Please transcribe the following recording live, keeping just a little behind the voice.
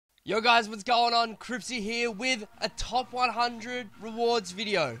Yo guys, what's going on? Cripsy here with a top 100 rewards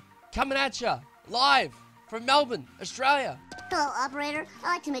video. Coming at ya, live from Melbourne, Australia. Hello, operator.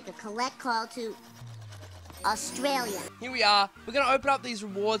 I'd like to make a collect call to Australia. Here we are. We're going to open up these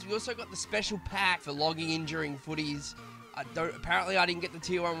rewards. We also got the special pack for logging in during footies. Apparently I didn't get the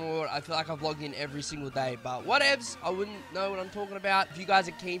tier 1 reward. I feel like I've logged in every single day. But whatevs, I wouldn't know what I'm talking about. If you guys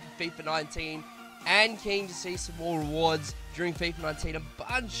are keen for FIFA 19 and keen to see some more rewards during FIFA 19, a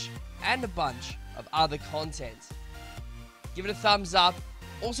bunch of other content, give it a thumbs up.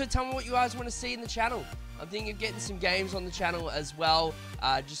 Also, tell me what you guys want to see in the channel. I'm thinking of getting some games on the channel as well.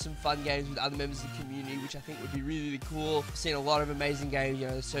 Just some fun games with other members of the community, which I think would be really, really cool. I've seen a lot of amazing games, you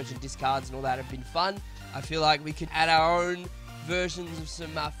know, the search and discards and all that have been fun. I feel like we could add our own versions of some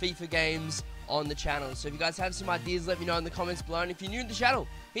FIFA games on the channel. So if you guys have some ideas, let me know in the comments below. And if you're new to the channel,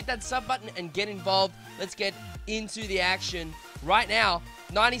 hit that sub button and get involved. Let's get into the action right now.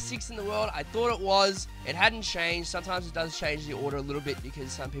 96 in the world. I thought it was. It hadn't changed. Sometimes it does change the order a little bit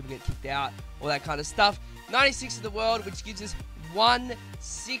because some people get kicked out, all that kind of stuff. 96 in the world, which gives us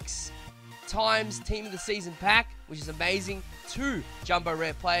 1/6 times team of the season pack, which is amazing. 2 jumbo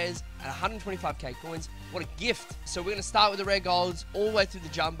rare players at 125k coins. What a gift. So we're going to start with the rare golds all the way through the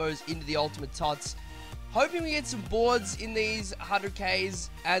jumbos into the ultimate tots. Hoping we get some boards in these 100Ks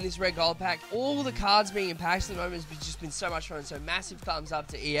and this red gold pack. All the cards being in packs at the moment has just been so much fun. So massive thumbs up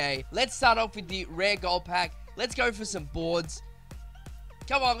to EA. Let's start off with the rare gold pack. Let's go for some boards.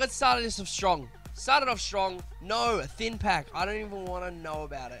 Come on, let's start this off strong. Start it off strong. No, a thin pack. I don't even want to know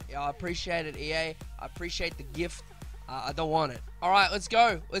about it. Yeah, I appreciate it, EA. I appreciate the gift. I don't want it. All right, let's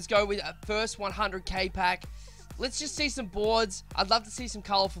go. Let's go with a first 100K pack. Let's just see some boards. I'd love to see some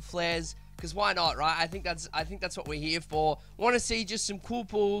colorful flares. Because why not, right? I think that's what we're here for. Want to see just some cool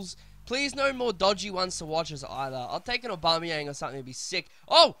pulls. Please no more dodgy ones to watch us either. I'll take an Aubameyang or something to be sick.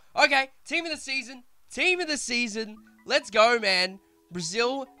 Oh, okay. Team of the season. Team of the season. Let's go, man.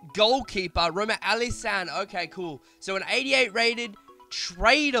 Brazil goalkeeper, Roma Alisson. Okay, cool. So an 88 rated,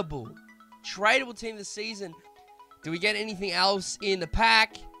 tradable team of the season. Do we get anything else in the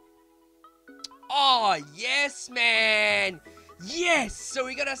pack? Oh, yes, man. Yes! So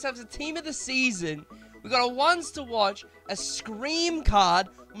we got ourselves a team of the season. We got a ones to watch, a scream card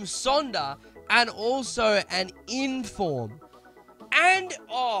from Sonda, and also an inform. And,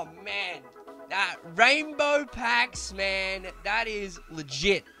 oh man, that rainbow packs, man, that is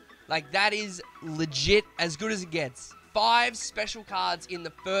legit. Like, that is legit, as good as it gets. 5 special cards in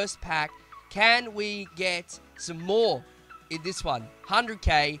the first pack. Can we get some more in this one?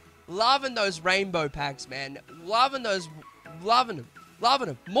 100k. Loving those rainbow packs, man. Loving those. Loving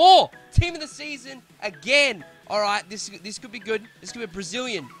them. More! Team of the season again. Alright, this could be good. This could be a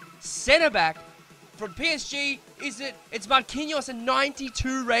Brazilian centre-back from PSG. Is it? It's Marquinhos, a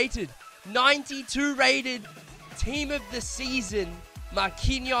 92 rated. 92 rated team of the season.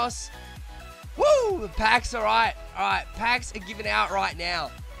 Marquinhos. Woo! Packs, alright. Alright, packs are given out right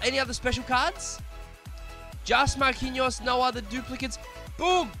now. Any other special cards? Just Marquinhos, no other duplicates.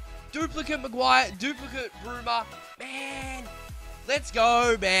 Boom! Duplicate Maguire, duplicate Bruma. Man, let's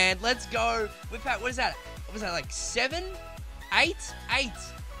go, man. Let's go. We've had, what is that? What was that, like 7? 8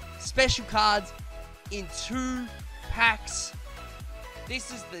 special cards in 2 packs.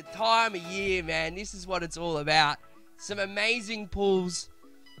 This is the time of year, man. This is what it's all about. Some amazing pulls.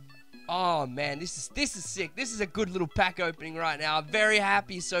 Oh, man, this is sick. This is a good little pack opening right now. I'm very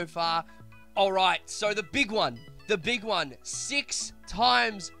happy so far. All right, so the big one. 6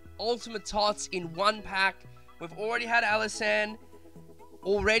 times ultimate tots in 1 pack. We've already had Alisson,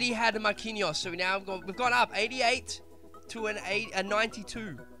 already had Marquinhos, so now we've gone up 88 to a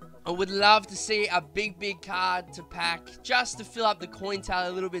 92. I would love to see a big card to pack just to fill up the coin tally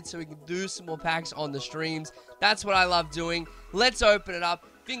a little bit so we can do some more packs on the streams. That's what I love doing. Let's open it up.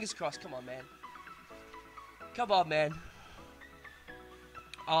 Fingers crossed. Come on, man. Come on, man.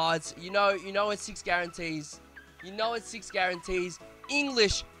 Oh, it's you know it's 6 guarantees. You know it's 6 guarantees.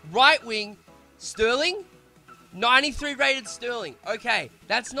 English right wing Sterling. 93 rated Sterling. Okay,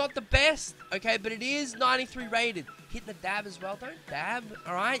 that's not the best. Okay, but it is 93 rated. Hitting the dab as well. Don't dab.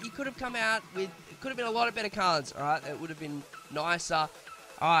 All right, you could have come out with. It could have been a lot of better cards. All right, it would have been nicer. All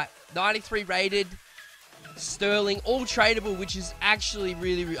right, 93 rated Sterling, all tradable, which is actually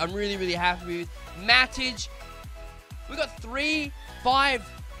I'm really happy with. Matic. We got 5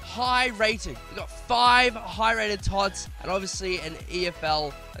 high rated. We got 5 high rated tots, and obviously an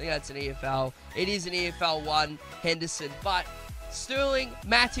EFL. I think that's an EFL. It is an EFL 1 Henderson, but Sterling,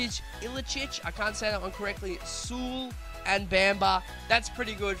 Matic, Ilicic, I can't say that one correctly, Sul, and Bamba. That's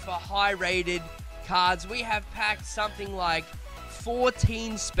pretty good for high rated cards. We have packed something like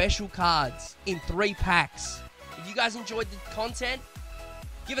 14 special cards in 3 packs. If you guys enjoyed the content,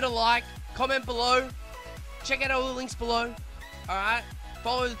 give it a like, comment below, check out all the links below. Alright,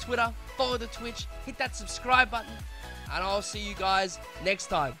 follow the Twitter, follow the Twitch, hit that subscribe button, and I'll see you guys next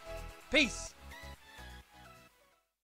time. Peace.